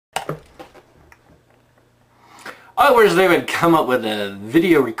I wish they would come up with a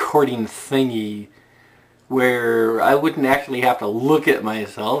video recording thingy where I wouldn't actually have to look at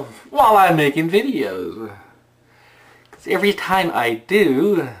myself while I'm making videos. Because every time I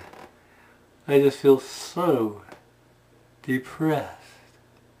do, I just feel so depressed.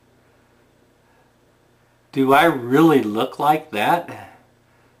 Do I really look like that?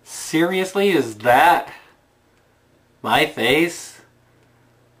 Seriously, is that my face?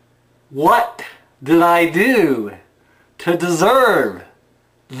 What did I do to deserve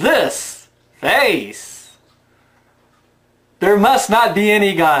this face? There must not be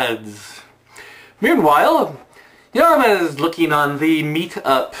any gods. Meanwhile, I was looking on the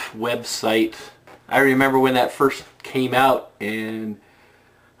Meetup website. I remember when that first came out, and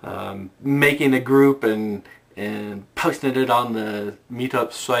making a group and posting it on the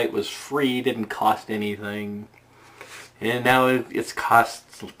Meetup site was free, didn't cost anything. And now it's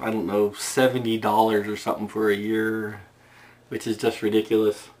cost, I don't know, $70 or something for a year, which is just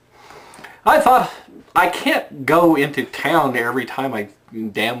ridiculous. I thought, I can't go into town every time I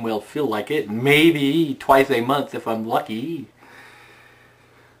damn well feel like it. Maybe twice a month if I'm lucky.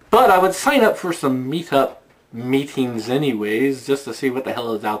 But I would sign up for some Meetup meetings anyways, just to see what the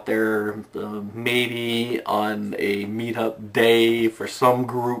hell is out there. Maybe on a Meetup day for some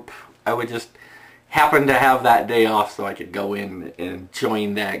group, I would just happen to have that day off so I could go in and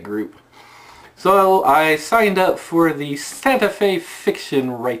join that group. So I signed up for the Santa Fe Fiction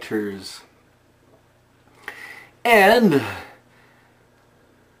Writers. And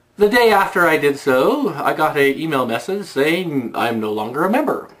the day after I did so, I got an email message saying I'm no longer a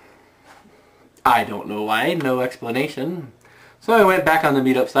member. I don't know why, no explanation. So I went back on the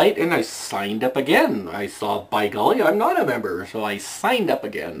Meetup site and I signed up again. I saw, by golly, I'm not a member, so I signed up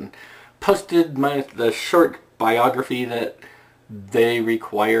again. Posted the short biography that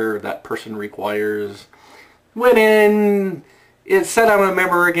that person requires. Went in, it said I'm a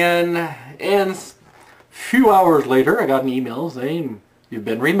member again, and a few hours later I got an email saying you've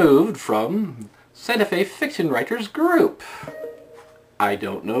been removed from Santa Fe Fiction Writers group. I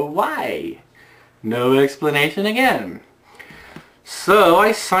don't know why. No explanation again. So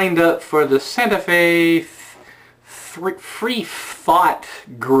I signed up for the Santa Fe Free Thought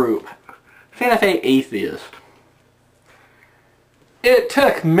group. Santa Fe Atheist. It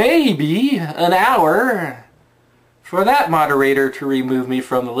took maybe an hour for that moderator to remove me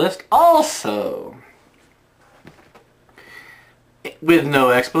from the list also, with no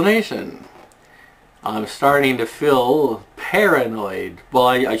explanation. I'm starting to feel paranoid. Well,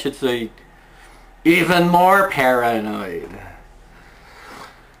 I should say even more paranoid.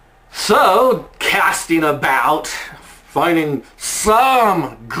 So, casting about, finding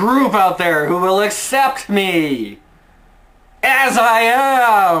some group out there who will accept me as I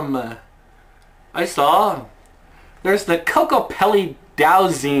am. I saw there's the Cocopelli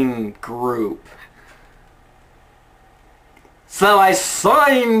Dowsing group. So I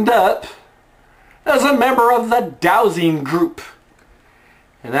signed up as a member of the Dowsing group.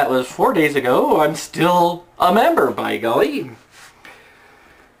 And that was 4 days ago. I'm still a member, by golly.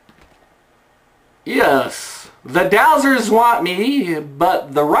 Yes, the Dowsers want me,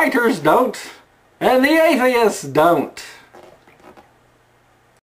 but the writers don't, and the atheists don't.